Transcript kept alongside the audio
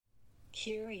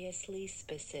Curiously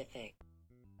specific.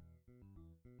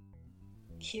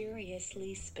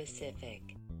 Curiously specific.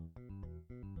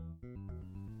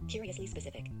 Curiously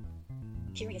specific.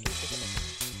 Curiously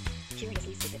specific.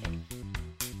 Curiously specific.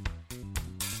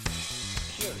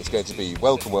 It's going to be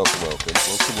welcome to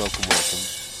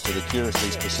the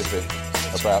Curiously Specific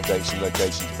About Dates and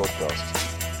Locations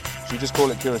podcast. Should we just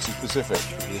call it Curiously Specific?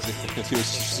 Curiously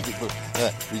Specific Book.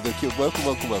 Welcome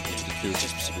to the Curiously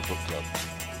Specific Book Club.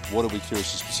 What are we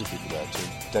curiously specific about, Jim?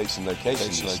 Dates and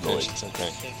locations.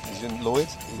 Okay. Isn't Lloyd?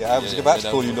 Yeah, I was about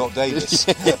to call you Not Davis.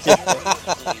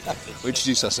 We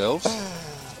introduce ourselves.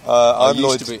 I'm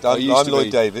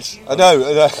Lloyd Davis.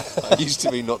 No. I used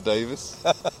to be Not Davis.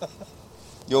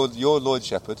 You're Lloyd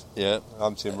Shepherd. Yeah.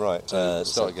 I'm Tim Wright.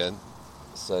 Start again.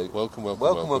 So welcome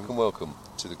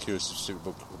to the Curiously Specific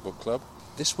Book Club.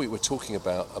 This week we're talking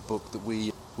about a book that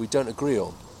we don't agree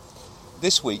on.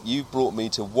 This week you brought me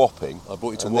to Wapping. I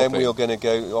brought you to and Wapping. And then we are going to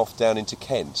go off down into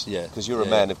Kent. Yeah. Because you're a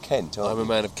man of Kent, aren't you? I'm a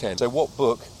man of Kent. So what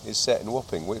book is set in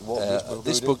Wapping? A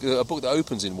book that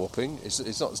opens in Wapping.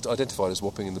 It's not identified as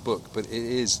Wapping in the book, but it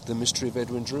is The Mystery of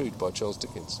Edwin Drood by Charles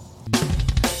Dickens.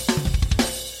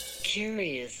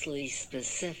 Curiously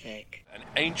specific. An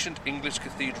ancient English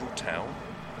cathedral town?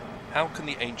 How can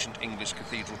the ancient English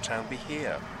cathedral town be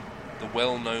here? The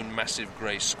well-known massive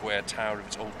grey square tower of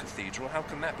its old cathedral, how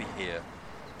can that be here?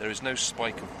 There is no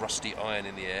spike of rusty iron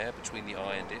in the air between the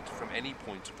eye and it from any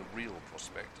point of the real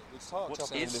prospect. We're parked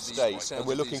up in the estate and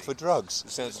we're looking for drugs.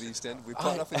 The sounds of the East End. We're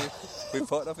parked up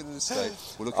in the estate.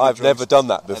 I've never done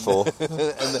that before. And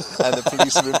the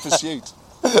police are in pursuit.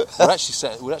 We're actually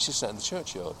sat in the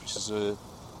churchyard, which is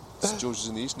St George's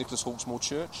in the East, Nicholas Hawksmoor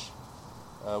Church.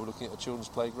 We're looking at a children's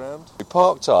playground. We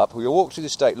parked up, we walked through the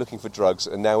estate looking for drugs,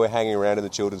 and now we're hanging around in the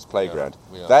children's playground.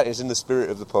 We are. That is in the spirit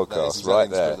of the podcast, that is exactly right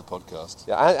in the there. spirit of the podcast.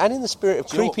 Yeah, and in the spirit of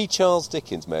creepy Charles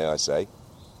Dickens, may I say.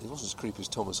 He wasn't as creepy as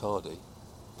Thomas Hardy.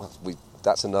 Well,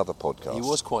 that's another podcast. He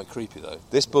was quite creepy, though.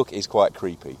 This book is quite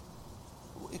creepy.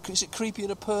 Is it creepy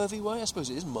in a pervy way? I suppose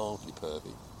it is mildly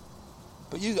pervy.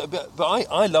 But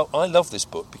I love this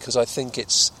book because I think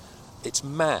it's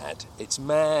mad. It's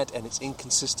mad and it's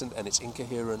inconsistent and it's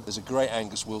incoherent. There's a great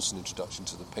Angus Wilson introduction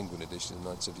to the Penguin edition in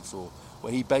 1974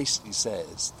 where he basically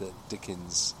says that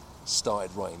Dickens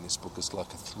started writing this book as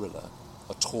like a thriller,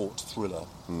 a taut thriller,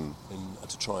 and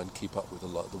to try and keep up with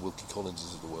the Wilkie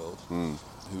Collinses of the world,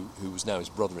 who was now his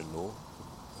brother-in-law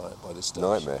by this stage.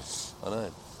 Nightmare. I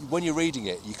know. When you're reading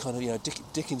it, you kind of,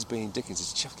 Dickens being Dickens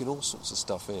is chucking all sorts of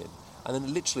stuff in. And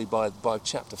then literally by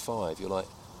chapter 5, you're like,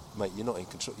 mate, you're not in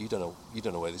control. You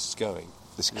don't know where this is going.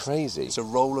 It's crazy. It's a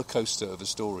roller coaster of a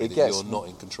story you're not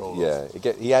in control of.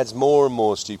 Yeah, he adds more and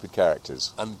more stupid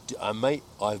characters. And mate,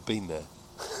 I've been there.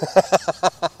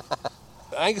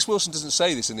 Angus Wilson doesn't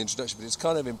say this in the introduction, but it's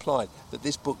kind of implied that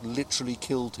this book literally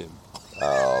killed him.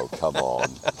 Oh, come on.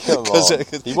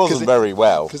 He wasn't very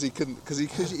well. Because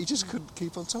he just couldn't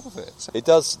keep on top of it. So it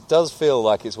does feel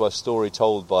like it's a story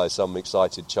told by some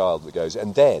excited child that goes,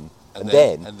 and then, and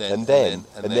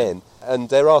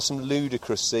there are some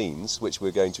ludicrous scenes which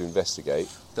we're going to investigate.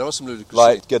 There are some ludicrous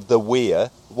scenes. Like the weir.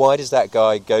 Why does that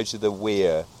guy go to the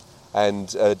weir and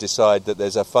decide that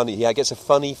he gets a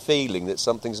funny feeling that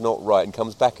something's not right and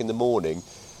comes back in the morning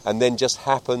and then just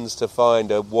happens to find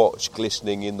a watch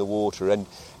glistening in the water and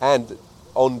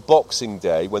on Boxing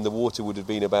Day, when the water would have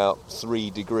been about 3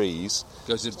 degrees,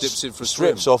 goes and dips in for a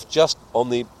strips swim. off just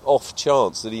on the off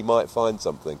chance that he might find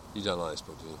something. You don't like this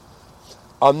book, do you?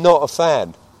 I'm not a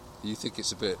fan. You think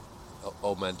it's a bit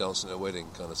old man dancing at a wedding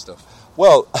kind of stuff?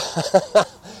 Well,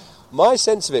 my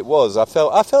sense of it was I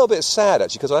felt a bit sad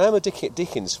actually because I am a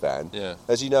Dickens fan. Yeah.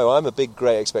 As you know, I'm a big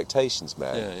Great Expectations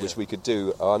man, which we could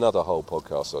do another whole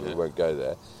podcast on. We won't go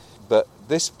there. But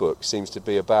this book seems to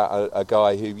be about a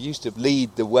guy who used to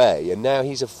lead the way, and now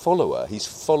he's a follower. He's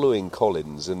following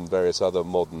Collins and various other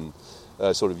modern,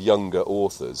 sort of younger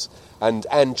authors,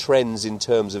 and trends in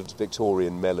terms of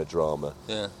Victorian melodrama.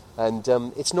 Yeah. And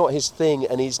it's not his thing,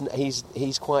 and he's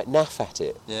quite naff at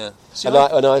it. Yeah.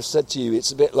 And I've said to you,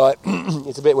 it's a bit like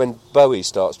it's a bit when Bowie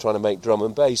starts trying to make drum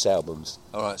and bass albums.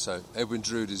 All right, so Edwin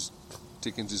Drood is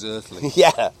Dickens' earthling.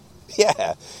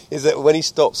 Yeah, is that when he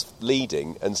stops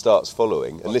leading and starts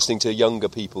following and listening to younger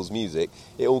people's music,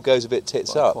 it all goes a bit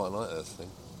tits up. I quite like Earthling.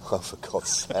 Oh, for God's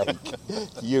sake.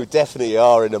 You definitely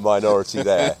are in a minority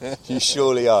there. You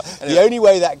surely are. Anyway. The only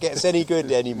way that gets any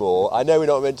good anymore, I know we're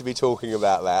not meant to be talking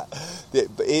about that,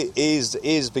 but it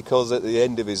is because at the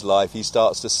end of his life he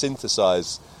starts to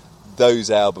synthesise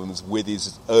those albums with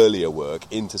his earlier work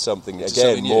into something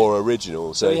more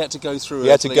original. So he had to go through. He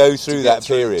had to go through that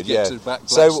period. To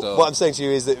So what I'm saying to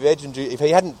you is that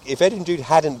if Edwin Drood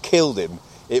hadn't killed him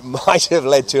it might have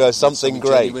led to something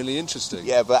great. Genuinely interesting.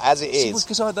 Yeah, but as it is...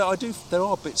 Because there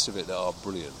are bits of it that are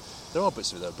brilliant. There are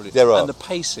brilliant. There are. And the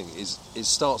pacing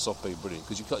starts off being brilliant,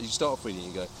 because you start off reading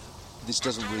and you go, this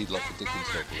doesn't read like a Dickens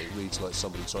novel, it reads like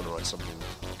somebody trying to write something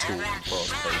tall and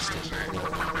fast-paced.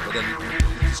 But then you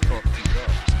just can't keep it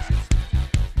up.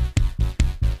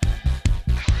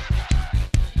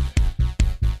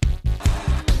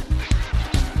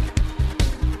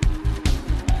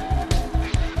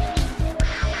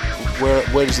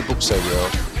 Where does the book say we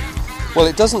are? Well,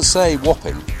 it doesn't say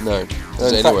Wapping. No. In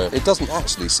Anywhere. fact, it doesn't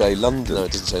actually say London. No,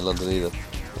 it doesn't say London either.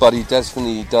 But he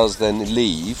definitely does then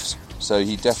leave, so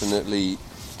he definitely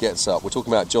gets up. We're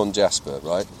talking about John Jasper,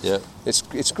 right? Yeah.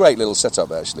 It's a great little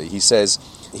setup, actually. He says,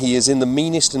 he is in the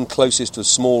meanest and closest of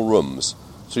small rooms.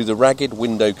 Through the ragged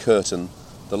window curtain,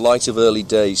 the light of early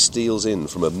day steals in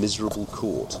from a miserable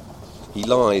court. He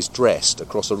lies dressed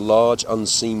across a large,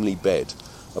 unseemly bed,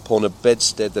 upon a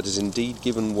bedstead that has indeed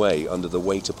given way under the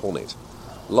weight upon it.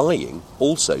 Lying,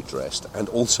 also dressed, and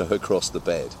also across the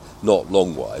bed, not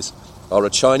longwise, are a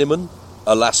Chinaman,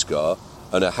 a Lascar,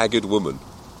 and a haggard woman.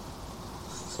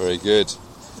 Very good.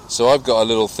 So I've got a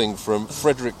little thing from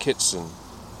Frederick Kitson,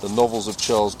 The Novels of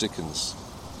Charles Dickens,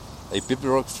 a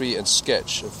bibliography and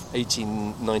sketch of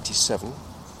 1897,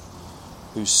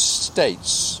 who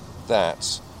states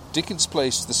that Dickens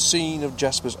placed the scene of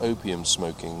Jasper's opium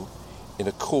smoking in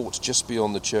a court just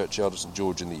beyond the churchyard of St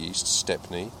George in the East,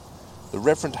 Stepney. The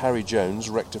Reverend Harry Jones,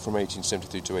 rector from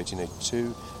 1873 to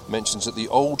 1882, mentions that the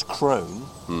old crone,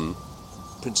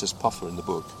 Princess Puffer in the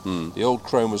book, the old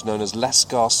crone was known as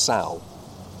Lascar Sal.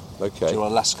 Okay. Do you know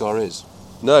what a Lascar is?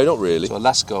 No, not really. So a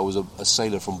Lascar was a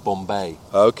sailor from Bombay.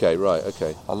 Okay, right,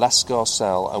 okay. A Lascar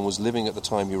Sal, and was living at the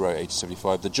time he wrote,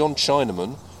 1875. The John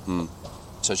Chinaman,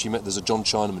 so there's a John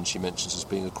Chinaman she mentions as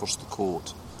being across the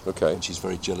court. Okay. And she's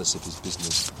very jealous of his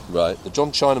business. Right. The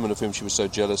John Chinaman of whom she was so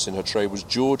jealous in her trade was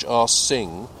George R.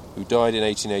 Singh, who died in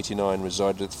 1889 and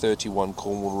resided at 31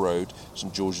 Cornwall Road,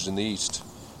 St George's in the East.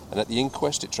 And at the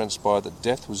inquest it transpired that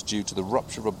death was due to the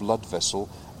rupture of a blood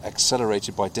vessel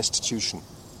accelerated by destitution.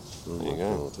 There you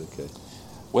go. God, okay.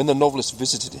 When the novelist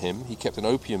visited him, he kept an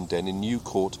opium den in New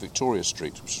Court, Victoria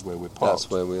Street, which is where we're parked. That's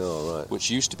where we are, right.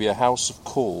 Which used to be a house of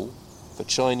call for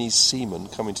Chinese seamen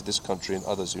coming to this country and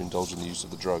others who indulge in the use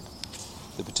of the drug.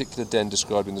 The particular den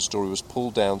described in the story was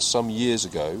pulled down some years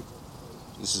ago,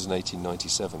 this is in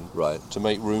 1897, right, to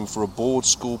make room for a board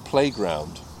school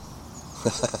playground.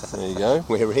 There you go.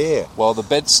 We're here. While the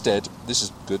bedstead, this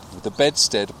is good, the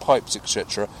bedstead, pipes,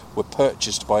 etc., were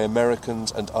purchased by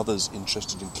Americans and others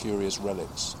interested in curious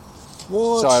relics.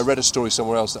 What? So I read a story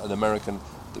somewhere else that an American,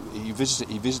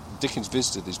 Dickens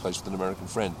visited this place with an American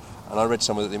friend, and I read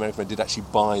somewhere that the American friend did actually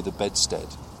buy the bedstead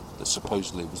that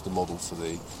supposedly was the model for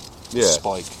the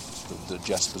spike that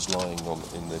Jasper's lying on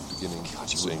in the beginning.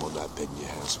 God, you wouldn't want that bed in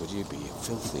your house, would you? It'd be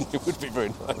filthy. It would be very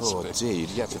nice. Oh, dear, you'd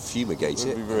have to fumigate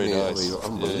it. It would be very nice. It would be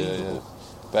unbelievable.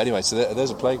 Yeah. But anyway, so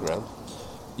there's a playground.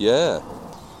 Yeah.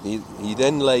 He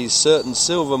then lays certain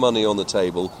silver money on the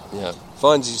table,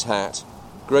 finds his hat,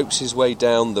 gropes his way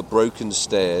down the broken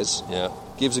stairs,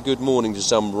 gives a good morning to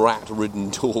some rat-ridden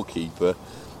doorkeeper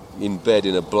in bed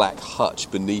in a black hutch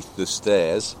beneath the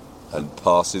stairs, and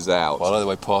passes out. Well, either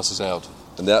way, passes out.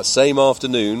 And that same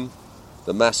afternoon,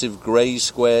 the massive grey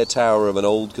square tower of an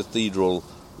old cathedral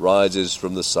rises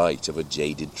from the sight of a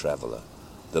jaded traveller.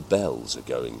 The bells are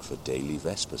going for daily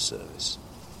Vesper service.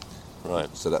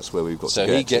 Right. So that's where we've got to So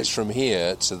get he gets to. from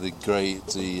here to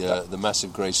the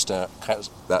massive grey tower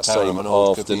that of same an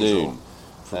old afternoon.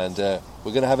 cathedral. And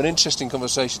we're going to have an interesting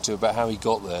conversation too about how he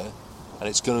got there. And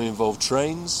it's going to involve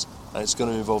trains, and it's going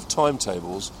to involve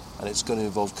timetables, and it's going to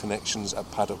involve connections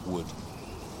at Paddock Wood.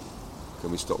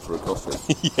 Can we stop for a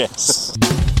coffee? Yes.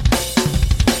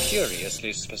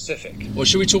 Curiously specific. Well,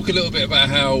 should we talk a little bit about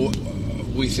how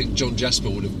we think John Jasper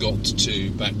would have got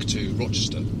back to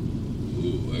Rochester?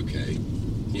 Ooh, okay.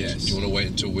 Yes. Do you want to wait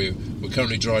until we're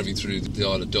currently driving through the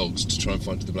Isle of Dogs to try and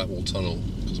find the Blackwall Tunnel,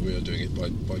 because we are doing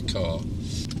it by car.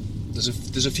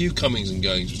 There's a few comings and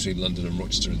goings between London and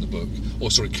Rochester in the book.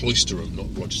 Cloisterham, not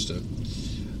Rochester.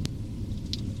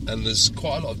 And there's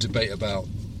quite a lot of debate about...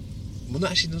 Well,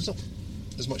 actually, there's not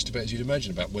as much debate as you'd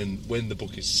imagine about when the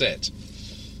book is set.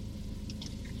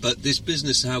 But this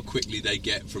business, how quickly they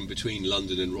get from between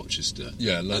London and Rochester,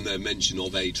 and their mention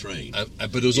of a train,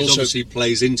 but it also obviously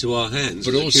plays into our hands.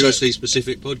 But also, curiously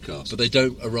specific podcast. But they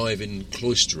don't arrive in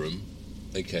Cloisterham,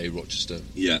 aka Rochester.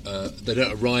 Yeah. They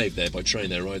don't arrive there by train.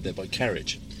 They arrive there by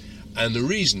carriage, and the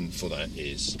reason for that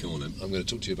is. Come on, then. I'm going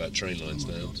to talk to you about train lines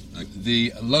now. Okay.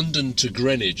 The London to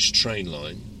Greenwich train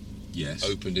line. Yes.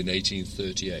 Opened in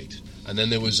 1838, and then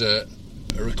there was a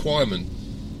requirement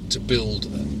to build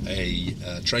a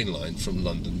train line from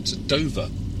London to Dover.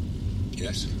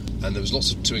 Yes. And there was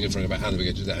lots of toing and froing about how they were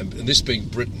going to do that. And this being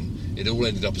Britain, it all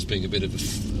ended up as being a bit of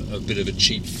a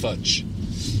cheap fudge.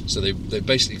 So they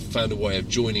basically found a way of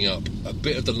joining up a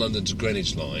bit of the London to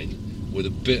Greenwich line with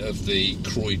a bit of the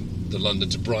London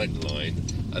to Brighton line,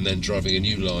 and then driving a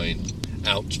new line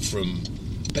out from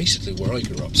basically where I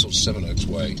grew up, sort of Sevenoaks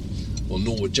Way, or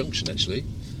Norwood Junction actually,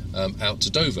 out to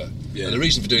Dover. Yeah. And the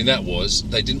reason for doing that was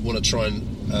they didn't want to try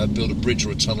and build a bridge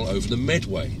or a tunnel over the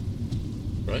Medway.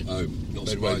 Right? Oh, not Medway,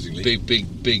 surprisingly.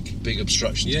 Big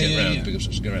obstruction to get around. Yeah. Big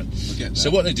obstruction to get around. I get that. So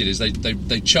what they did is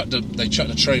they chucked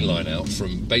a train line out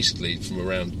from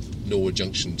around Norwood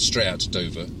Junction straight out to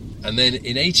Dover, and then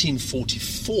in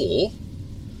 1844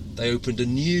 they opened a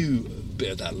new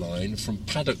bit of that line from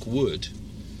Paddock Wood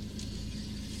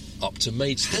up to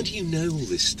Maidstone. How do you know all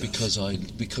this stuff?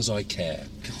 Because I care.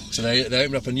 Gosh. So they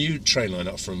opened up a new train line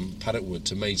up from Paddock Wood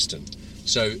to Maidstone.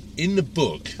 So in the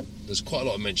book, there's quite a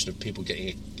lot of mention of people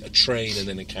getting a train and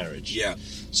then a carriage. Yeah.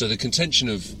 So the contention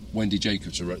of Wendy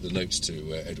Jacobs, who wrote the notes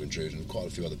to Edwin Drood and quite a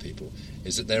few other people,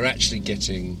 is that they're actually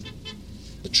getting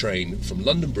the train from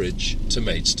London Bridge to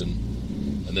Maidstone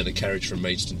and then a carriage from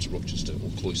Maidstone to Rochester or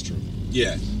Cloisterham.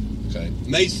 Yeah. Okay.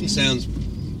 Maidstone sounds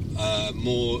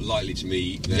more likely to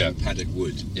me than Paddock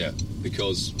Wood. Yeah.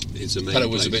 Because it's a main Paddock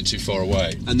Wood's place. a bit too far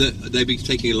away. And they'd be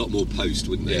taking a lot more post,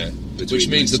 wouldn't they? Yeah. Which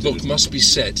means the book must be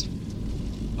set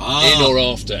in or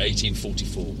after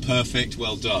 1844. Perfect,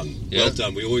 well done. Yeah. Well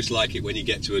done. We always like it when you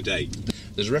get to a date.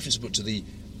 There's a reference book to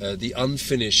the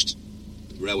unfinished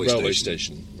railway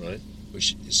station, right?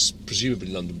 Which is presumably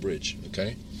London Bridge,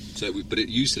 okay? So, but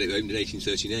you said it opened in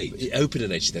 1838. It opened in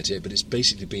 1838, but it's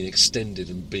basically been extended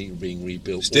and being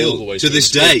rebuilt still all the way to this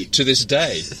day. To this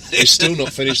day, they've still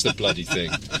not finished the bloody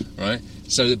thing, right?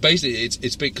 So basically,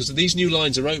 it's big because these new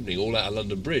lines are opening all out of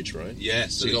London Bridge, right?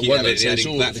 Yes. So you got one line.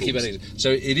 So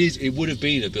it would have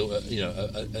been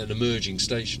an emerging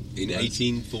station in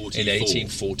 1844. In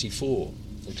 1844,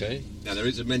 okay. Now there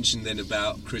is a mention then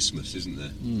about Christmas, isn't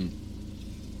there?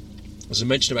 There's a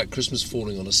mention about Christmas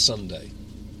falling on a Sunday.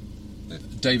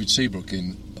 David Seabrook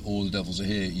in All the Devils Are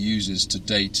Here uses to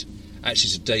date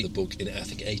the book in, I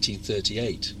think,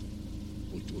 1838.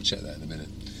 We'll check that in a minute.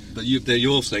 But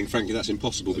you're saying, frankly, that's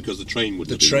impossible because the train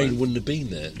wouldn't have been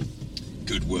there.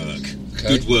 Good work.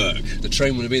 Okay. Good work. The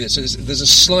train wouldn't have been there. So there's a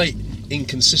slight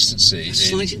inconsistency.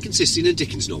 In a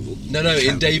Dickens novel? No,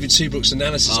 in David Seabrook's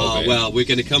analysis of it. Well, we're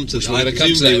going to come to that. We're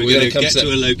going to get to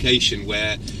a location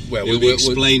where it will be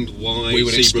explained why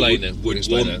Seabrook would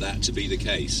want that to be the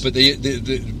case. But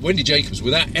the Wendy Jacobs,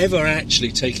 without ever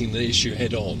actually taking the issue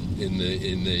head on,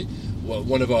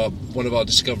 one of our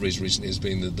discoveries recently has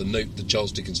been the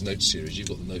Charles Dickens Notes series. You've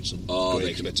got the notes on Great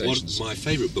Expectations. My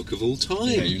favourite book of all time.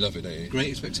 Yeah, you love it, don't you? Great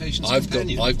Expectations. I've got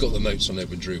the notes on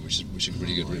Edwin Drood, which is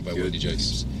really good, written by Wendy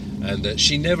Jacobs. And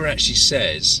she never actually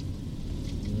says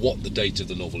what the date of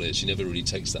the novel is. She never really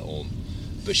takes that on,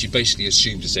 but she basically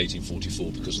assumes it's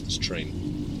 1844 because of this train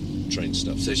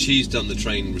stuff. So she's done the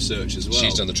train research as well.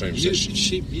 She's done the train research.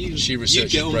 She researched. You'd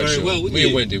get on very well, wouldn't you? Me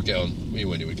and Wendy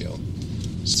would get on.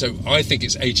 So I think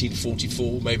it's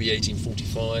 1844, maybe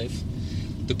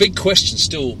 1845. The big question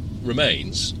still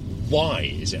remains: why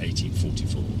is it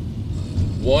 1844?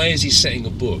 Why is he setting a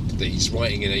book that he's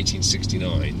writing in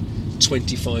 1869?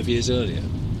 25 years earlier.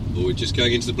 Well, we're just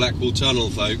going into the Blackwall Tunnel,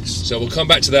 folks. So we'll come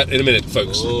back to that in a minute,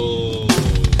 folks. Oh.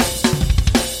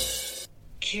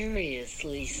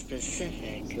 Curiously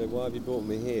specific. So why have you brought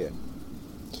me here?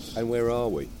 And where are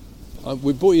we?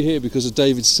 We brought you here because of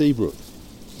David Seabrook.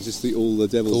 Is this All the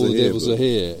Devils All Are the Here? Devils Are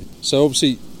Here. So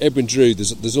obviously Edwin Drood,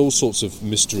 there's all sorts of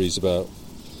mysteries about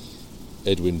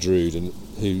Edwin Drood and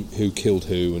who killed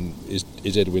who, and is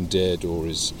Edwin dead or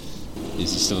is he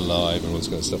still alive, and all this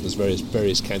kind of stuff. There's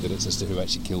various candidates as to who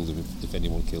actually killed him, if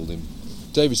anyone killed him.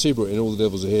 David Seabrook in All the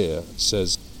Devils Are Here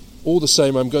says, "All the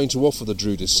same, I'm going to offer the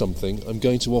Droodists something. I'm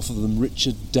going to offer them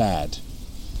Richard Dad."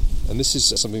 And this is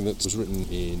something that was written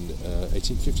in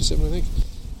 1857, I think.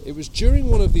 It was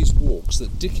during one of these walks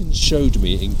that Dickens showed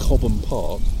me in Cobham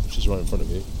Park, which is right in front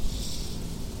of you,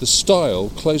 the stile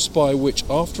close by which,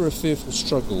 after a fearful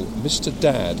struggle, Mr.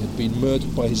 Dad had been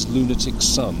murdered by his lunatic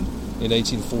son in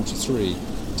 1843.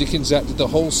 Dickens acted the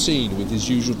whole scene with his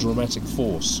usual dramatic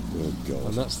force. Oh, God.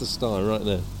 And that's the style right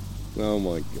there. Oh,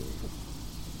 my God.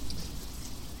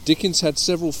 Dickens had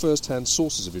several first-hand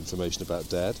sources of information about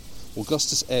Dad.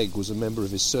 Augustus Egg was a member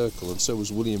of his circle, and so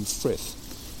was William Frith.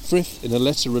 Frith, in a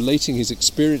letter relating his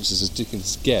experiences as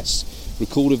Dickens' guest,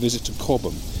 recalled a visit to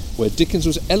Cobham, where Dickens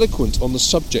was eloquent on the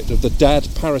subject of the Dad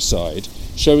parricide,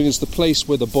 showing us the place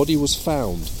where the body was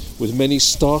found, with many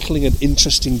startling and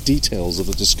interesting details of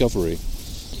the discovery.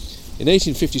 In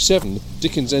 1857,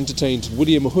 Dickens entertained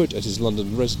William Hood at his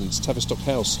London residence, Tavistock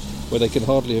House, where they can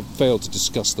hardly have failed to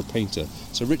discuss the painter.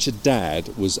 So Richard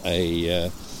Dadd was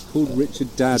Called Richard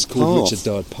Dadd Path. called Richard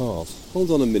Dadd Path.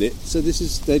 Hold on a minute. So this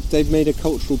is they've made a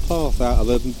cultural path out of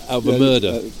a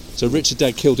murder. So Richard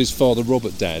Dadd killed his father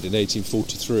Robert Dadd in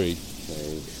 1843.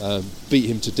 Okay. Beat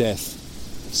him to death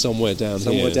somewhere down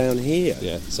here.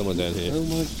 Yeah, somewhere down here. Oh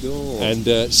my God.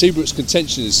 And Seabrook's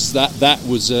contention is that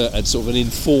was a sort of an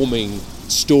informing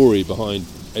story behind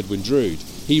Edwin Drood.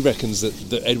 He reckons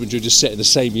that Edwin Drood is set in the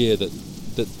same year that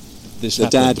this the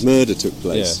happened. Dadd murder took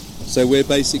place. Yeah. So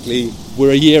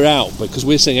we're a year out, because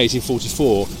we're saying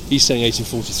 1844, he's saying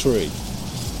 1843.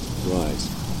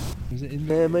 Right. Is it in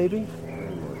there, maybe?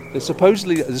 There's supposed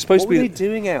What to be... were they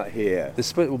doing out here?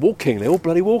 Walking, they're all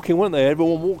bloody walking, weren't they?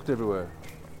 Everyone walked everywhere.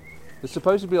 There's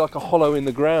supposed to be like a hollow in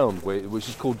the ground, which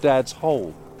is called Dad's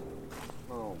Hole.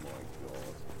 Oh my God.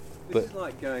 But- This is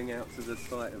like going out to the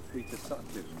site of Peter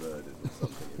Sutcliffe's murders or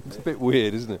something, It's a isn't it? bit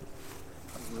weird, isn't it?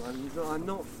 I'm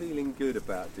not feeling good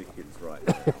about Dickens right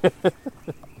now.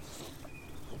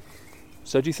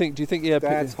 So do you think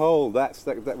Dad's Hole, that's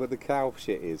where the cow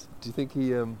shit is. do you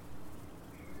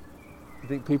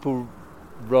think people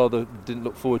rather didn't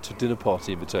look forward to dinner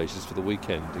party invitations for the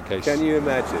weekend in case... Can you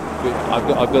imagine? I've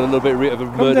got a little bit of a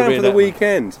Come murder down for the reenactment.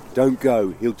 weekend. Don't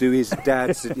go. He'll do his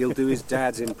dad's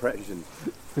impression.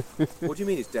 What do you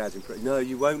mean his dad's impression? No,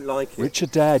 you won't like it.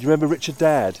 Richard Dadd, you remember Richard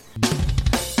Dadd?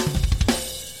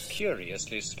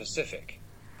 Curiously specific.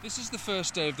 This is the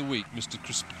first day of the week, Mr.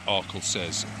 Crisp Arkle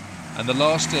says, and the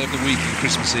last day of the week is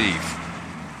Christmas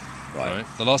Eve. Right.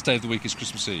 The last day of the week is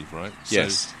Christmas Eve, right?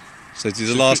 Yes. So it's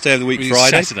the last day of the week, it's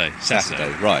Friday?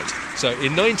 Saturday. Right. So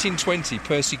in 1920,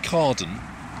 Percy Carden,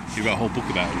 who wrote a whole book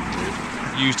about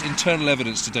it, used internal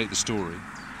evidence to date the story.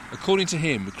 According to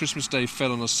him, Christmas Day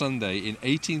fell on a Sunday in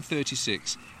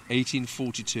 1836,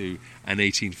 1842 and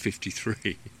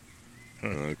 1853.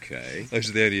 Okay.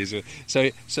 Those are the only years. So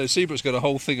Seabrook's got a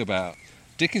whole thing about...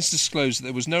 Dickens disclosed that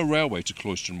there was no railway to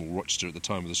Cloisterham or Rochester at the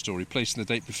time of the story, placing the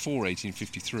date before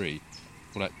 1853.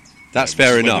 Well, That's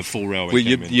fair when enough. The full railway Well,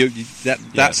 came in.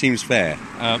 that seems fair.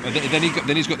 And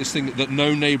then he's got this thing that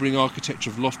no neighbouring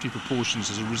architecture of lofty proportions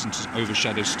has arisen to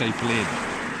overshadow Staple Inn,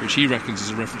 which he reckons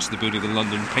is a reference to the building of the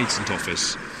London Patent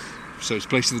Office. So it's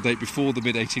placing the date before the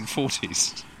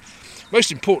mid-1840s. Most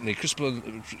importantly, Crisp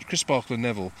Arkle and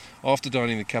Neville, after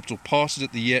dining in the capital, parted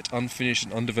at the yet unfinished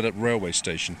and undeveloped railway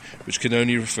station, which can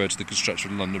only refer to the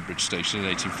construction of London Bridge Station in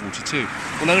 1842.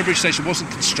 Well, London Bridge Station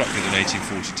wasn't constructed in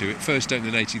 1842. It first opened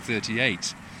in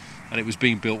 1838, and it was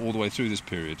being built all the way through this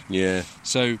period. Yeah.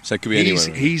 So it could be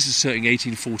anywhere. He's asserting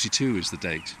 1842 is the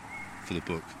date for the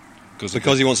book.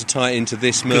 Because he wants to tie it into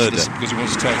this murder. Because he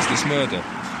wants to tie it to this murder.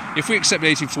 If we accept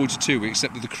 1842, we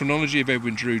accept that the chronology of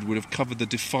Edwin Drood would have covered the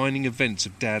defining events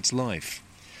of Dad's life.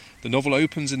 The novel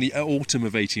opens in the autumn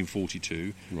of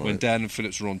 1842, when Dad and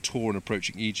Phillips were on tour and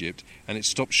approaching Egypt, and it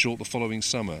stops short the following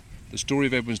summer. The story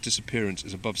of Edwin's disappearance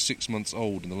is above 6 months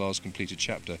old in the last completed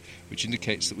chapter, which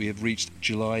indicates that we have reached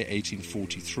July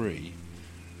 1843,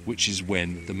 which is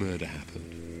when the murder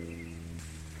happened.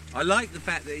 I like the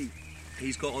fact that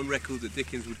he's got on record that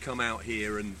Dickens would come out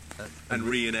here and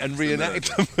reenact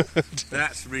the murder.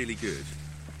 That's really good,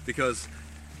 because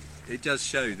it does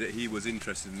show that he was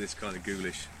interested in this kind of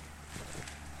ghoulish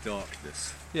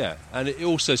darkness. Yeah, and it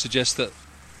also suggests that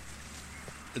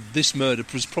this murder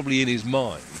was probably in his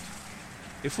mind.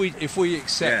 If we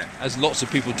accept, as lots of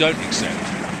people don't accept,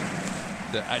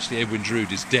 that actually Edwin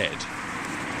Drood is dead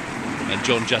and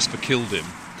John Jasper killed him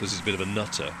because he's a bit of a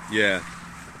nutter. Yeah.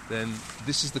 Then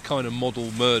this is the kind of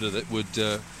model murder that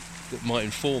might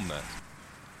inform that.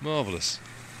 Marvellous.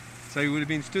 So he would have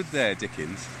been stood there,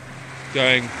 Dickens,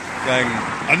 Going,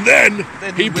 And then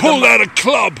he pulled out a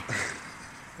club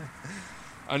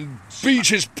and beat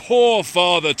his poor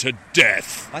father to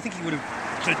death. I think he would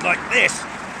have stood like this.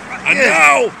 And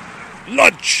now,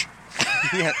 lunch.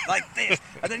 Yeah, like this.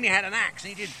 And then he had an axe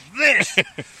and he did this.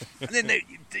 And then,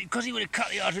 because he would have cut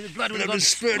the artery, the blood would have gone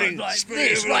spurting like spurting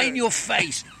this, everywhere. right in your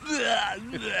face.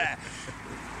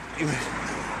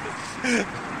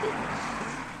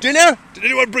 Dinner? Did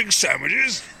anyone bring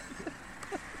sandwiches?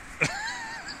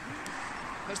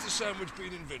 Has the sandwich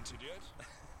been invented yet?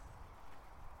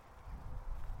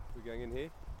 We're going in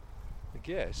here? I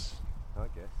guess. I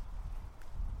guess.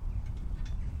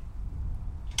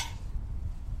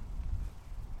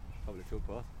 Public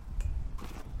footpath.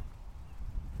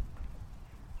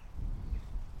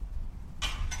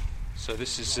 So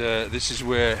this is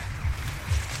where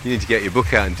You need to get your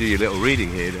book out and do your little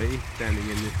reading here, don't you? Standing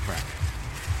in this crack.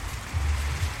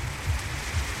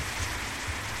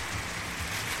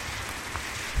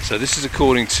 So this is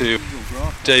according to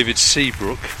David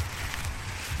Seabrook.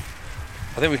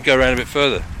 I think we can go around a bit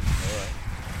further.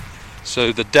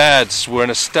 So the dads were an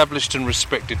established and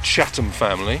respected Chatham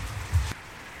family.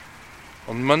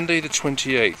 On Monday the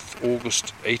 28th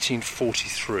August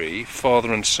 1843,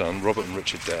 father and son, Robert and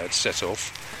Richard Dadd, set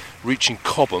off, reaching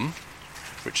Cobham,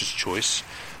 Richard's choice,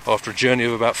 after a journey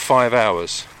of about 5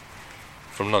 hours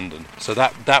from London. So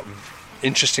that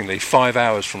interestingly, 5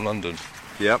 hours from London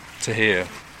to here,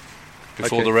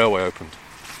 before the railway opened.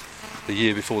 The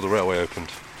year before the railway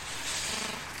opened.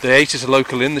 They ate at a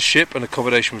local inn, the Ship, and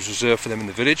accommodation was reserved for them in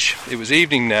the village. It was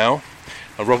evening now,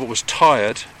 and Robert was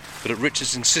tired, but at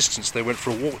Richard's insistence they went for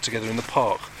a walk together in the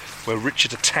park, where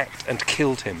Richard attacked and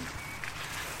killed him.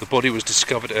 The body was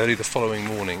discovered early the following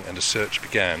morning, and a search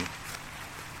began.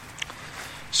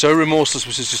 So remorseless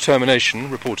was his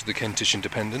determination, reported the Kentish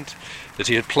Independent, that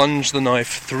he had plunged the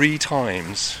knife 3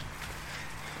 times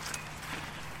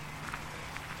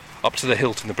up to the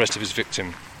hilt in the breast of his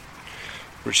victim.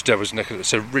 Richard Dadd was neck.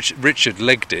 So Richard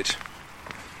legged it.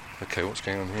 Okay, what's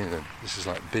going on here then? This is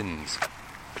like bins.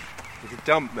 It's a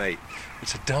dump, mate.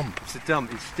 It's a dump. It's a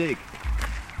dump. It's Stig.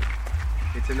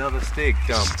 It's another Stig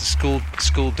dump. It's the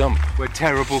school dump. Where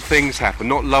terrible things happen,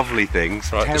 not lovely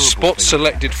things. Right. The spot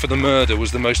selected for the murder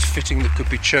was the most fitting that could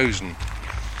be chosen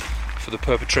for the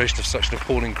perpetration of such an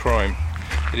appalling crime.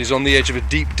 It is on the edge of a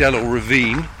deep dell or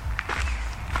ravine,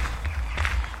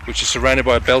 which is surrounded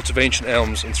by a belt of ancient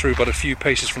elms, and through but a few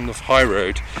paces from the high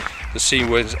road, the scene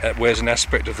wears an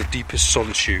aspect of the deepest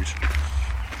solitude.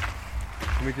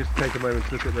 Let me just take a moment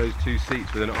to look at those 2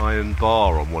 seats with an iron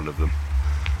bar on one of them.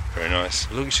 Very nice.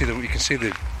 Look, you can see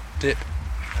the dip.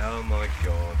 Oh my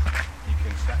God! You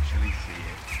can actually see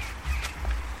it.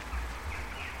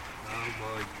 Oh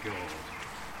my God!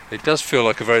 It does feel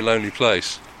like a very lonely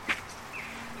place.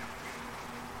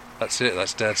 That's it.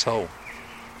 That's Dad's hole.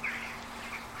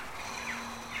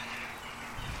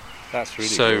 That's really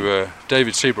so.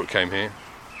 David Seabrook came here.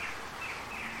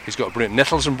 He's got a brilliant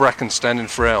nettles and brackens standing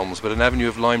for elms, but an avenue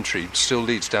of lime trees still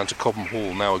leads down to Cobham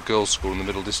Hall, now a girls' school in the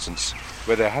middle distance.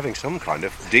 Where they're having some kind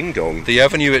of ding-dong. The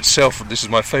avenue itself, this is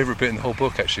my favourite bit in the whole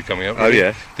book actually coming up. Really. Oh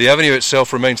yeah. The avenue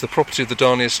itself remains the property of the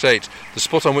Darnley estate. The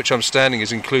spot on which I'm standing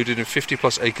is included in 50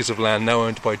 plus acres of land now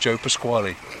owned by Joe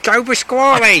Pasquale. Joe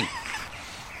Pasquale!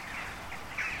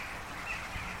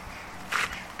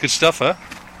 Good stuff, huh?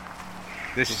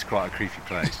 This is quite a creepy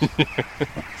place.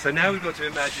 So now we've got to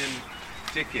imagine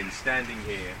Dickens standing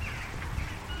here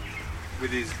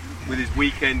with his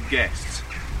weekend guests,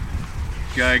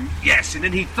 going yes, and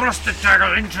then he thrust the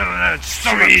dagger into the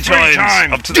stomach 3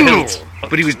 times up to the hilt.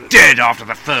 But he was dead after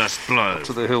the first blow. Up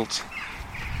to the hilt.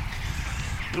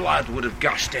 Blood would have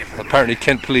gushed him. Apparently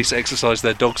Kent police exercise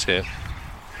their dogs here.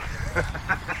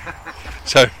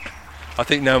 So I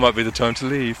think now might be the time to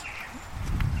leave.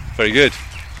 Very good.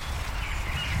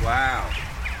 Wow,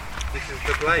 this is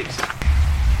the place.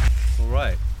 All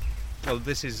right. Well,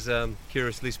 this is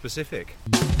curiously specific.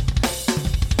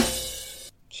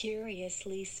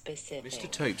 Curiously specific.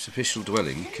 Mr. Tope's official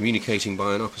dwelling, communicating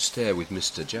by an upper stair with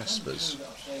Mr. Jasper's,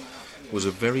 was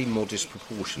of very modest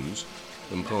proportions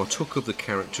and partook of the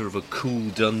character of a cool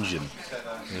dungeon.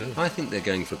 Yeah. I think they're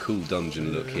going for a cool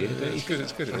dungeon look here. Yeah, it's good.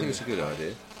 I think it's a good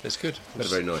idea. It's good. Had a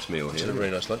very nice meal here. Had a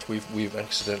very nice lunch. We've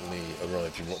accidentally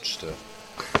arrived in Rochester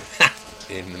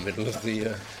in the middle of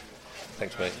the.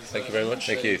 Thanks, mate. Thank you very much.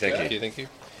 Thank you.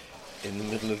 In the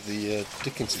middle of the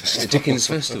Dickens Festival. The Dickens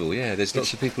Festival, yeah. There's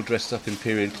lots of people dressed up in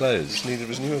period clothes. Which neither of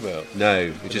us knew about.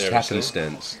 No, it just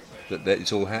happenstance that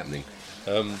it's all happening.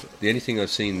 The only thing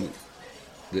I've seen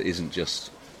that isn't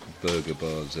just burger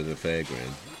bars and a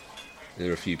fairground, there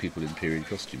are a few people in period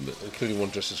costume, but including one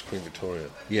dressed as Queen Victoria.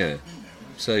 Yeah.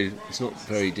 So it's not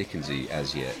very Dickensy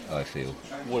as yet, I feel.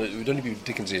 Well, it would only be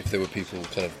Dickensy if there were people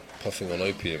kind of puffing on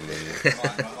opium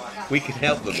and we could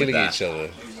help them killing with that. each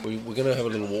other. We're going to have a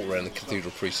little walk around the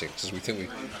cathedral precincts, because we think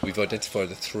we've identified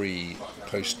the 3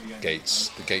 post gates,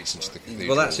 the gates into the cathedral.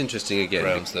 Well, that's interesting again.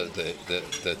 Grounds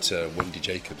that Wendy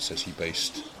Jacobs says he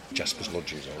based Jasper's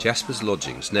Lodgings on. Jasper's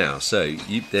Lodgings. Now, so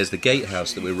there's the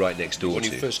gatehouse that we're right next door when to.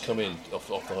 When you first come in off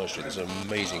the high street, there's an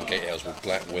amazing gatehouse with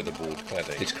black weatherboard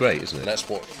cladding. It's great, isn't it? And that's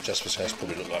what Jasper's house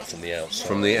probably looked like from the outside.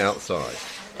 From the outside.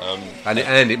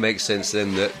 And it makes sense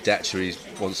then that Datchery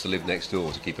wants to live next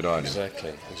door to keep an eye on him.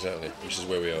 Exactly, which is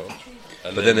where we are.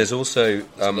 And then there's also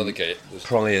another gate.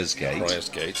 Prior's Gate. Prior's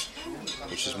Gate,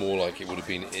 which is more like it would have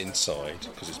been inside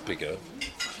because it's bigger.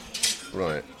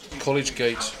 Right. College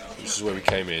Gate, which is where we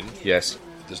came in. Yes.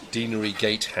 There's Deanery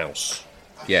Gatehouse.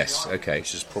 Yes, okay.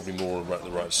 Which is probably more the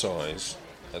right size.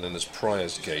 And then there's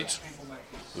Prior's Gate,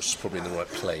 which is probably in the right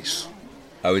place.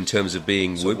 Oh, in terms of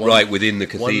being So right within the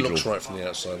One cathedral. looks right from the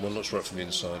outside, one looks right from the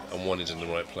inside, and one is in the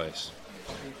right place.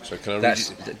 So can I read That's-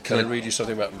 you, can I- read you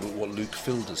something about what Luke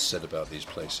Filders said about these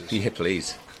places? Yeah,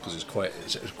 please. Because it's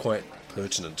quite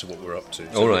pertinent to what we're up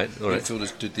to. All right. Luke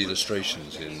Filders did the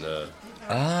illustrations in.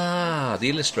 The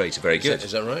illustrator, very good.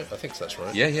 Is that right? I think that's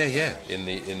right. Yeah. In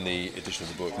the edition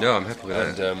of the book. No, I'm happy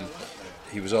with that. And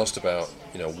he was asked about,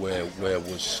 where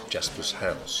was Jasper's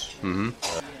house? Mm-hmm.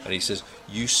 And he says,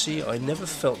 "You see, I never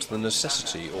felt the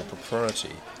necessity or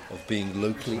propriety of being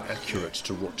locally accurate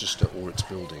to Rochester or its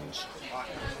buildings,"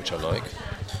 which I like.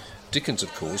 Dickens,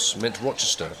 of course, meant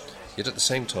Rochester, yet at the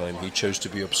same time he chose to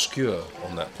be obscure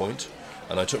on that point,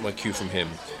 and I took my cue from him.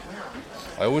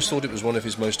 I always thought it was one of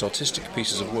his most artistic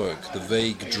pieces of work, the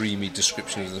vague, dreamy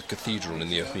description of the cathedral in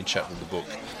the opening chapter of the book.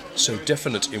 So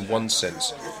definite in one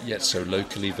sense, yet so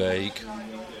locally vague.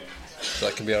 So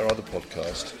that can be our other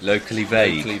podcast. Locally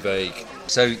vague. Locally vague.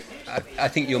 So I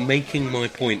think you're making my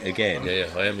point again. Yeah,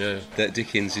 I am, yeah. That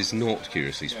Dickens is not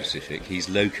curiously specific. He's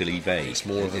locally vague. It's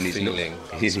more of a And he's feeling.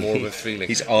 It's more of a feeling.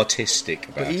 He's artistic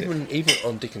about But it. even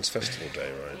on Dickens Festival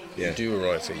Day, right? Yeah. You do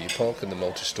arrive here. You park in the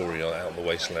multi-storey out in the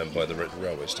wasteland by the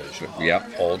railway station. Yeah.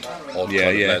 Odd Yeah, kind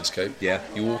yeah. of landscape. Yeah.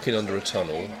 You walk in under a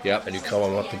tunnel. Yeah. And you come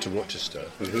on up into Rochester,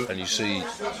 and you see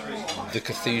the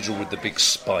cathedral with the big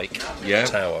spike Yeah.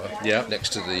 tower. Yeah. Next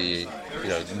to the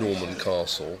Norman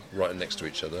castle, right next to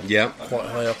each other. Yeah. Quite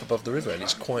high up above the river, and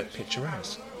it's quite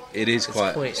picturesque. It is It's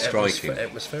quite striking.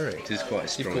 Atmospheric. It is quite You've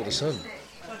striking. caught the sun.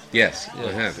 Yes,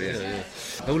 I have, yeah.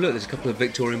 Oh, look, there's a couple of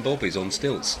Victorian bobbies on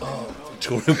stilts.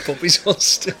 Victorian bobbies on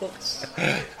stilts.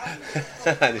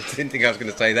 I didn't think I was going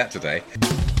to say that today.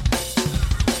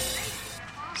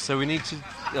 So we need to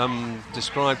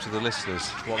describe to the listeners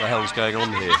what the hell's going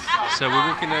on here. So we're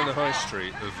walking down the high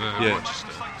street of Rochester.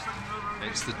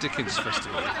 It's the Dickens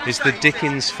Festival. It's the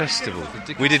Dickens Festival. The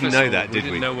Dickens We didn't know Festival. that, did we?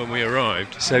 We didn't know when we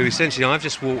arrived. So essentially, I've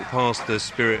just walked past the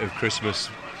Spirit of Christmas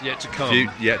Yet to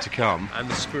come. yet to come, And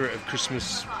the spirit of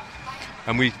Christmas.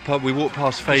 and we walked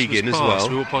past Fagin Christmas as past. well.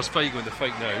 We walked past Fagin with the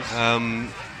fake nose.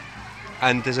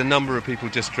 And there's a number of people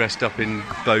just dressed up in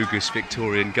bogus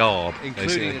Victorian garb,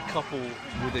 including a couple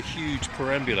with a huge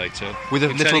perambulator. With a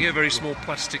containing little- a very small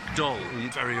plastic doll.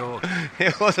 Very odd.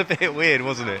 It was a bit weird,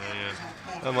 wasn't it? Yeah.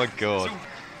 Oh my god.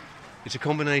 It's a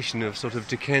combination of sort of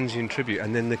Dickensian tribute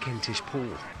and then the Kentish Paul.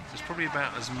 There's probably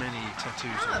about as many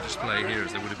tattoos on display here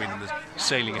as there would have been in the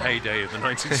sailing heyday of the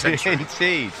 19th century.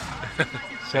 Indeed.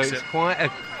 So it's quite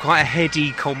a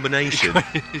heady combination.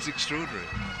 It's extraordinary.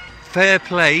 Fair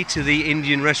play to the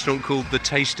Indian restaurant called The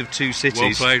Taste of Two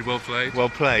Cities. Well played, well played. Well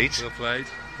played. Well played.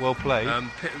 Well played.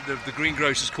 The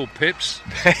greengrocer's called Pips,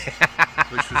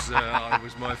 which was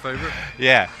my favourite.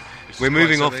 Yeah. Which We're is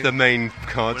moving quite off something. the main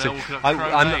card. We're So now walking up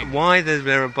Crow Lane. why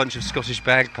there are a bunch of Scottish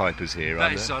bagpipers here?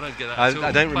 I don't get that at all.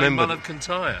 I don't Playing remember. Mull of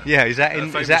Kintyre. Yeah, is that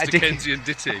Famous a Dickensian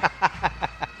ditty?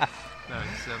 No,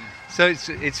 So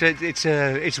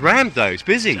it's rammed though. It's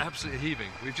busy. it's absolutely heaving.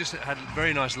 We've just had a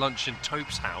very nice lunch in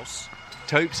Tope's house,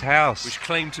 Tope's house. which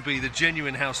claimed to be the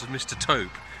genuine house of Mr.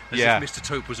 Tope, as Yeah. if Mr.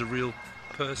 Tope was a real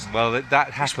person. Well, that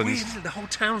It's happens. weird, isn't it? The whole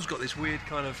town's got this weird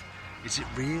kind of, is it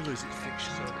real or is it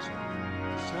fiction?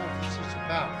 So this is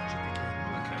about to begin.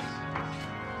 Okay.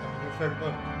 You're very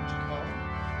welcome to come.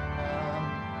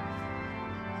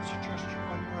 Is it just you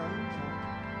on your own?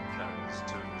 Or? No, it's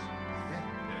two of us. Yeah.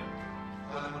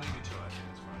 Yeah. Well, what do you mean two? I think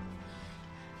it's fine.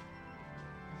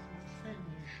 We'll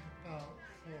finish about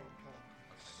 4 o'clock.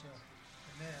 It's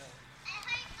an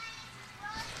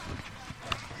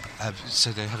hour.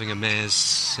 So they're having a mayor's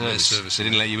service. service. They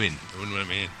didn't let you in. They wouldn't let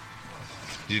me in.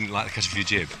 You didn't like the cut of your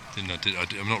jib.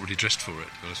 I'm not really dressed for it,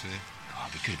 to be honest with you. Oh,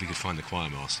 it'd be good if we could find the choir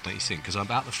master, don't you think? Because I'm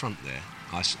out the front there.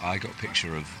 I got a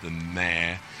picture of the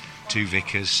mayor, 2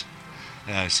 vicars,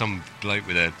 some bloke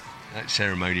with a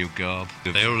ceremonial garb.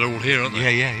 They're all here, aren't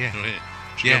they? Yeah. They're all here.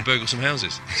 Should we Yeah. go and burgle some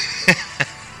houses?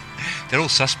 They're all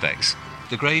suspects.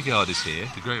 The graveyard is here.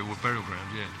 The great burial ground,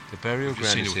 yeah. The burial We've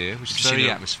just ground seen is a- here, which we've is just very seen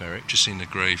a- atmospheric. Just seen the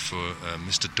grave for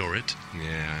Mr. Dorrit,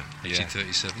 Yeah.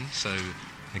 1837. So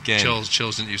Again, Charles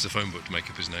didn't use the phone book to make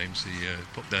up his name, so he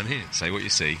popped down here. say what you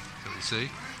see. So you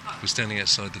see, we're standing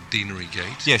outside the deanery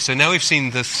gate. Yeah, so now we've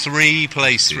seen the 3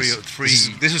 places. Three-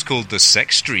 This was called the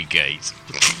Sextry Gate.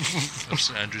 Of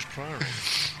St Andrew's Priory.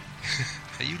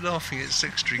 Are you laughing at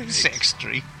Sextry Gate?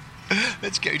 Sextry.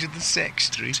 Let's go to the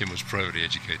Sextry. Tim was privately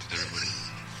educated, everybody.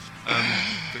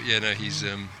 But yeah, no, he's.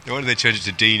 Why did they change it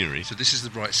to deanery? So this is the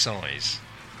right size,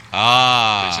 but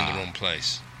Ah. it's in the wrong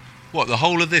place. What, the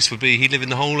whole of this would be, he'd live in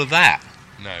the whole of that?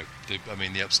 No,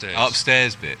 the upstairs.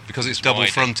 Upstairs bit, because it's double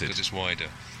fronted. Because it's wider.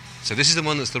 So this is the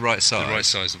one that's the right size. The right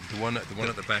size. The one at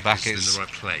the back Back is is- in the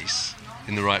right place.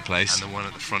 in the right place. And the one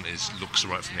at the front looks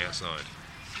right from the outside.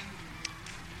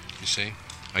 You see?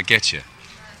 I get you.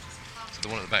 So the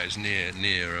one at the back is near.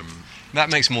 That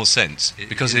makes more sense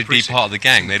because in the it'd be precinct. part of the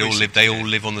gang. In the They precinct, all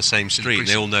live on the same street. And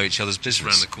they all know each other's just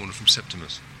business. around the corner from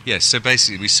Septimus. Yes, so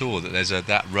basically we saw that there's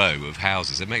that row of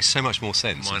houses. It makes so much more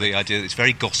sense. The idea that it's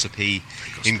very gossipy,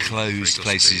 enclosed very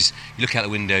places. You look out the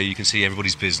window, you can see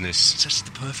everybody's business. It's just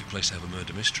the perfect place to have a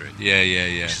murder mystery.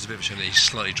 Yeah. Which is a bit of a shame that he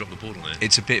slightly dropped the ball on it.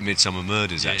 It's a bit Midsummer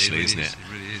Murders, actually, really isn't it? It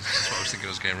really is. That's what I was thinking.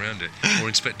 I was going around it. Or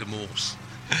Inspector Morse.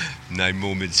 No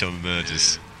more Midsummer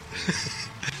Murders.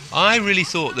 I really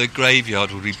thought the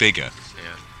graveyard would be bigger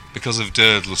because of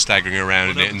Durdle staggering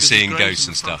around in it and seeing ghosts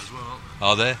and stuff.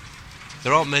 Well. Are there?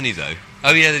 There aren't many though.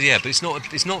 Oh yeah, but it's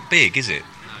not big, is it?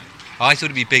 No. I thought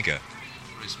it'd be bigger.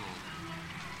 Very small.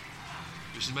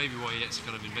 Which is maybe why he had to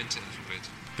kind of invent it a little bit.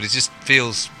 But it just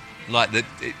feels like that.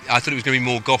 I thought it was going to be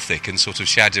more gothic and sort of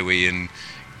shadowy and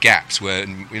gaps where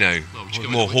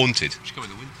more haunted. We should go in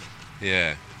the winter.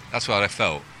 Yeah, that's what I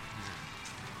felt.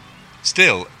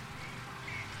 Still,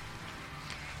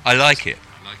 I like it.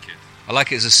 I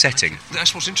like it as a setting.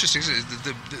 That's what's interesting, isn't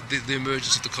it? The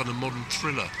emergence of the kind of modern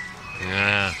thriller.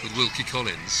 Yeah. With Wilkie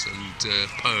Collins and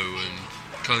Poe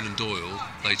and Conan Doyle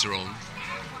later on.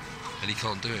 And he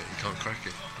can't do it. He can't crack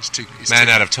it. Man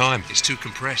out of time. It's too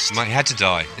compressed. He had to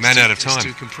die. Out of time. It's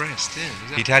too compressed. Yeah.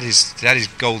 Exactly. He'd had his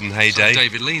golden heyday. It's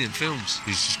like David Lean in films.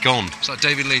 He's just gone. It's like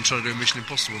David Lean trying to do a Mission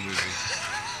Impossible movie.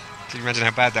 Can you imagine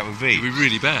how bad that would be? It'd be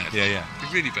really bad. Yeah.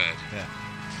 It'd be really bad. Yeah.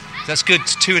 That's good.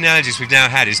 Two analogies we've now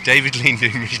had is David Lean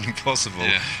doing Mission Impossible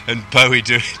and Bowie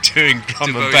doing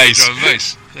drum and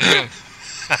bass. There you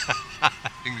go.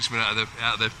 Englishmen out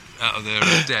of their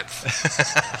depth.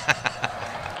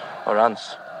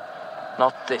 Orans,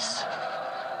 not this.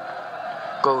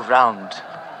 Go round.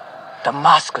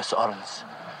 Damascus, Orans.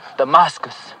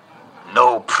 Damascus.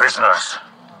 No prisoners.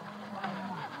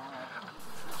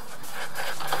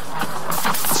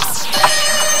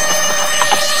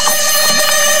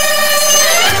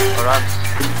 Orans,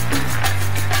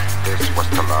 This was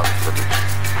the last village.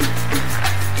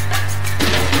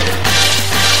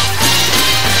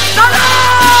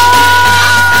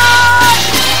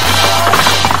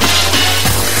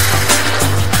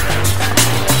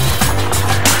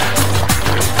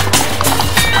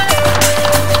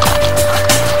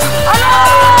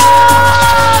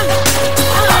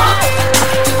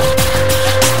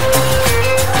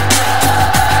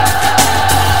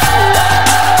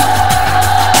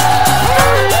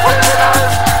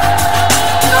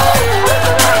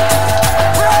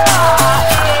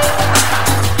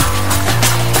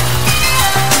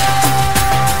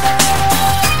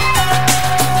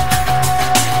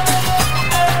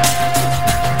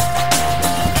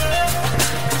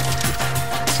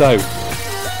 So,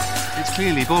 It's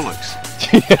clearly bollocks.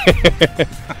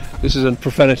 this is a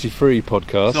profanity-free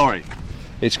podcast. Sorry.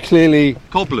 It's clearly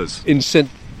Cobblers.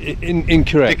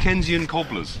 incorrect. Dickensian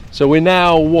cobblers. So we're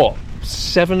now,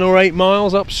 7 or 8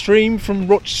 miles upstream from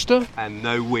Rochester? And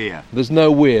no weir. There's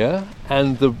no weir,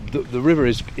 and the river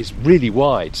is really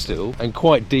wide still and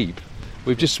quite deep.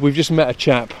 We've just met a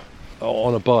chap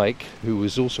on a bike who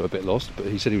was also a bit lost, but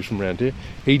he said he was from around here.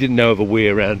 He didn't know of a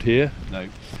weir around here. No.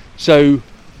 So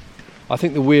I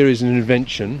think the weir is an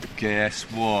invention. Guess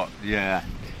what? Yeah.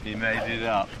 He made it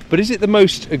up. But is it the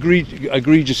most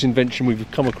egregious invention we've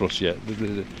come across yet?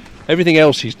 Everything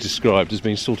else he's described has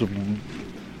been sort of,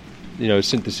 a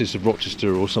synthesis of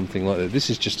Rochester or something like that. This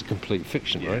is just a complete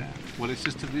fiction, right? Well, it's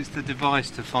the device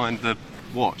to find the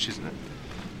watch, isn't it?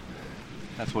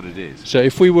 That's what it is. So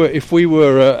if we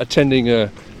were attending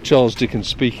a Charles Dickens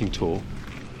speaking tour,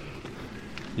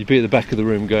 you'd be at the back of the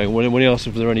room going, when he asks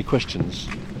if there are any questions,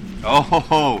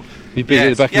 Oh, he'd be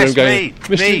at the back of the room going,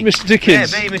 Mr.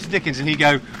 Dickens. Yeah, me, Mr. Dickens. And he'd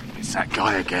go, it's that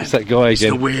guy again. It's that guy again. It's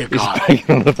the weir guy. He's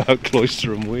banging on about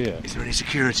Cloister and Weir. Is there any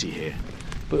security here?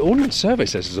 But Ordnance Survey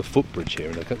says there's a footbridge here,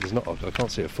 and there's not. I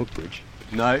can't see a footbridge.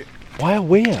 No. Why a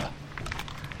weir?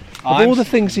 Of all the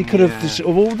things he could have,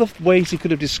 of all the ways he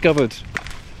could have discovered.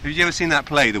 Have you ever seen that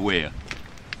play, The Weir?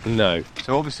 No.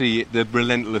 So obviously the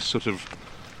relentless sort of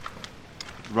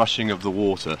rushing of the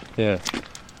water. Yeah.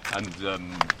 And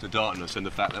the darkness and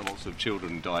the fact that lots of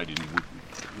children died in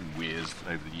weirs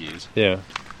over the years. Yeah.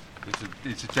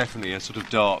 It's definitely a sort of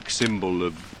dark symbol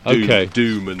of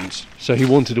doom and. So he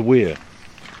wanted a weir,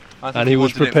 and he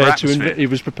was prepared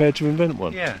to invent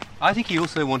one. Yeah. I think he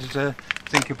also wanted to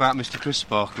think about Mr.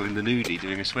 Crisparkle in the nudie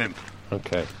doing a swim.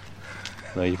 Okay.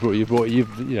 No, you brought.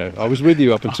 I was with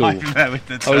you up until. I lowered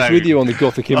the tone. I was with you on the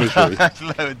gothic imagery,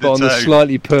 but on the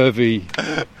slightly pervy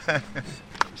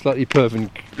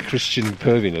Christian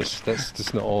perviness, that's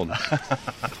just not on.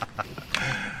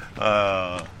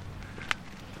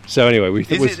 So anyway, we're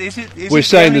Is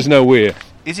saying there's no weir.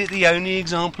 Is it the only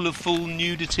example of full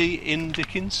nudity in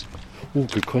Dickens? Oh,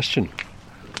 good question.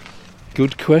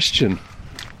 Good question.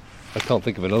 I can't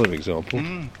think of another example.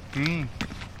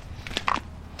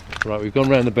 Right, we've gone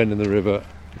round the bend in the river.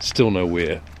 It's still no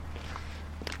weir.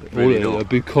 Really a not.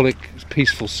 bucolic,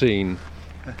 peaceful scene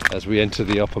as we enter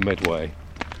the upper Medway,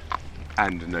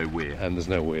 And no weir. and there's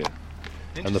no weir.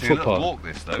 And the Interesting little footpath, walk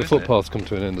this, though, the isn't it? footpath's come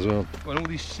to an end as well. Well, all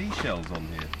these seashells on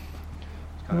here.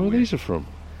 It's kind Where of these are from?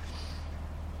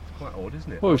 quite odd,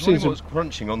 isn't it? Well, we've I seen wonder some- what's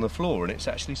crunching on the floor, and it's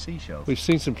actually seashells. We've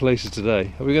seen some places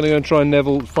today. Are we going to go and try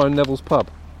and find Neville's pub?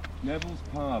 Neville's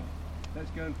pub. Let's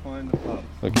go and find the pub.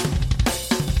 Okay.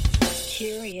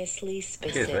 Curiously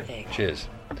specific. Cheers.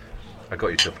 I got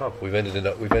you to a pub We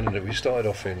started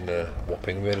off in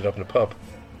Wapping. We ended up in a pub.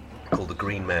 called the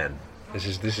Green Man. This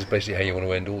is basically how you want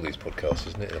to end all these podcasts,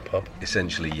 isn't it? In a pub.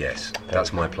 Essentially, yes.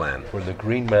 That's my plan. We're in the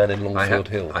Green Man in Longfield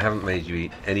Hill. I haven't made you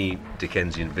eat any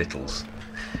Dickensian victuals.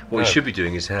 What No. you should be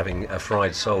doing is having a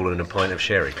fried sole and a pint of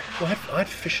sherry. Well, I had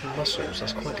fish and mussels.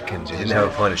 That's quite Dickensian. You didn't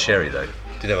have a pint of sherry, though.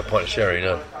 Didn't have a pint of sherry,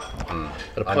 no. And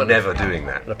a I'm pint never doing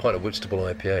that. And a pint of Whitstable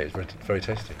IPA. It's very, very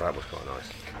tasty. That was quite nice.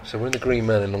 So we're in the Green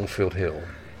Man in Longfield Hill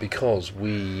because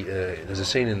there's a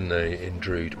scene in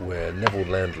Drood where Neville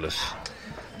Landless,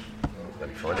 Let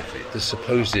me find it for you. the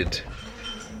supposed,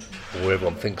 or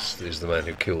everyone thinks is the man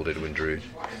who killed Edwin Drood,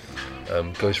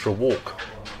 goes for a walk.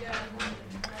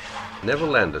 Neville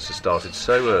Landless had started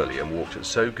so early and walked at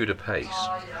so good a pace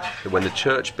that when the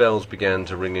church bells began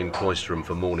to ring in Cloisterham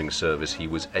for morning service, he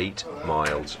was 8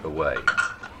 miles away.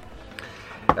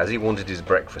 As he wanted his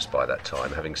breakfast by that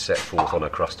time, having set forth on a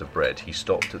crust of bread, he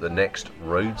stopped at the next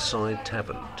roadside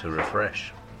tavern to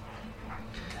refresh.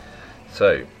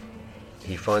 So,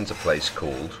 he finds a place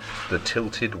called the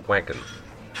Tilted Wagon,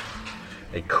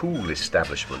 a cool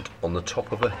establishment on the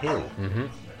top of a hill,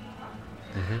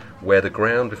 where the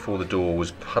ground before the door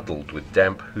was puddled with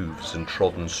damp hoofs and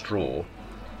trodden straw,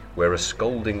 where a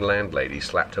scolding landlady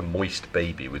slapped a moist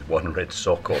baby with one red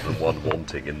sock on and one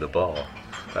wanting in the bar.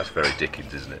 That's very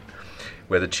Dickens, isn't it?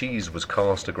 Where the cheese was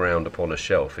cast aground upon a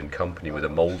shelf in company with a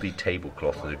mouldy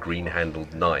tablecloth and a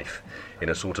green-handled knife in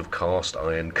a sort of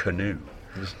cast-iron canoe.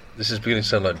 This is beginning to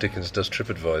sound like Dickens does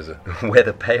TripAdvisor. Where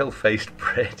the pale-faced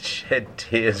bread shed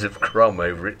tears of crumb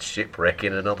over its shipwreck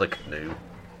in another canoe.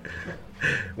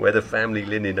 Where the family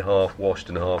linen, half washed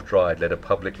and half dried, led a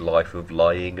public life of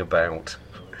lying about.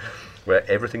 Where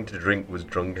everything to drink was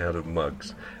drunk out of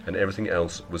mugs, and everything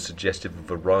else was suggestive of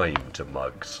a rhyme to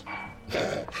mugs.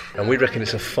 And we reckon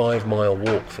it's a 5-mile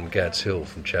walk from Gad's Hill,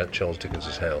 from Charles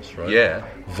Dickens' house, right? Yeah.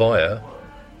 Via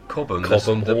Cobham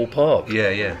Hall Park,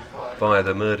 Yeah. Via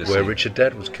the murder where scene. Richard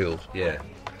Dad was killed. Yeah.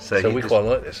 So we quite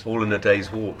like this. All in a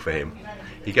day's walk for him.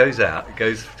 He goes out,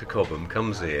 goes to Cobham,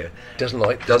 comes here, Doesn't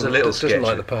does a little doesn't sketch.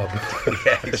 like the pub.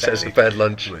 Yeah, It says a exactly. bad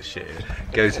lunch. Well, shit.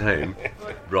 Goes home,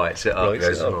 writes it up, Writes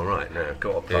goes, it up. all right, now,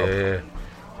 got a pub. Yeah.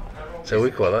 So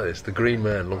we quite like this. The Green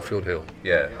Man, Longfield Hill.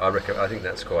 Yeah, I think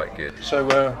that's quite good. So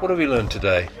what have we learned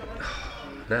today?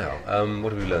 Now,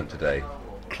 what have we learned today?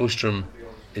 Cloisterham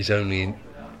is only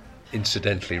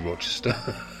incidentally Rochester.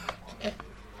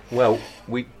 Well,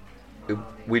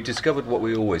 we discovered what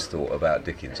we always thought about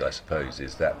Dickens, I suppose,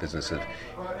 is that business of...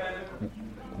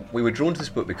 We were drawn to this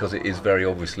book because it is very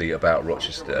obviously about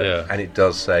Rochester, Yeah. and it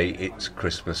does say it's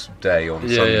Christmas Day on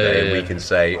Yeah, Sunday, yeah, and we yeah. can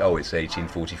say, oh, it's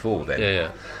 1844 then.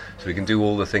 Yeah. So we can do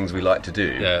all the things we like to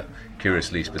do, Yeah.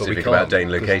 curiously specific can't, about day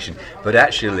and because- location. But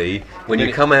actually, when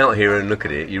you come out here and look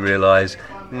at it, you realise,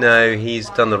 no, he's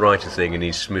done the writer thing and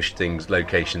he's smushed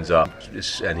locations up,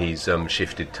 and he's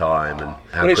shifted time and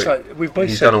how Well, it's quick- like we've both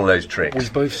he's said, done all those tricks.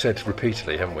 We've both said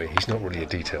repeatedly, haven't we? He's not really a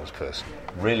details person.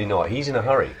 Really not. He's in a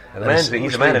hurry. And And he's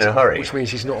which a man means- in a hurry. Which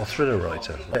means he's not a thriller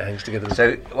writer. It hangs together.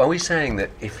 So, are we saying that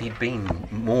if he'd been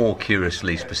more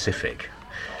curiously specific,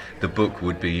 the book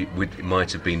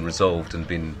might have been resolved and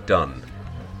been done?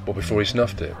 But before he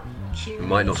snuffed it, It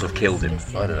might not have killed him.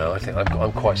 I don't know. I think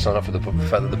I'm quite signed up for the book. The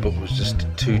fact that the book was just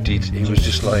too detailed. He was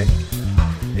just like,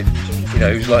 he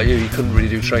was like you. He couldn't really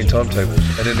do train timetables,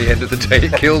 and in the end of the day,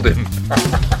 it killed him.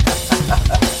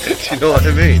 Do you know what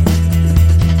I mean?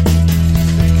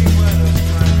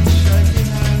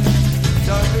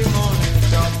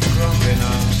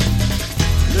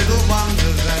 Little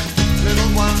wonder then,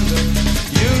 little wonder,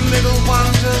 you little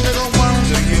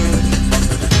wonder you.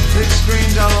 Big screen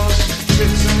doors,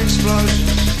 trips and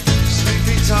explosions,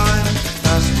 sleepy time,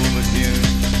 that's full of you.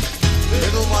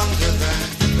 Little wonder then,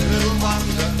 little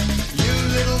wonder, you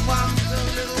little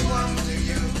wonder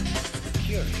you.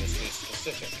 Curiously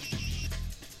specific.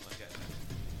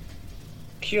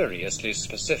 Curiously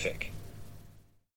specific.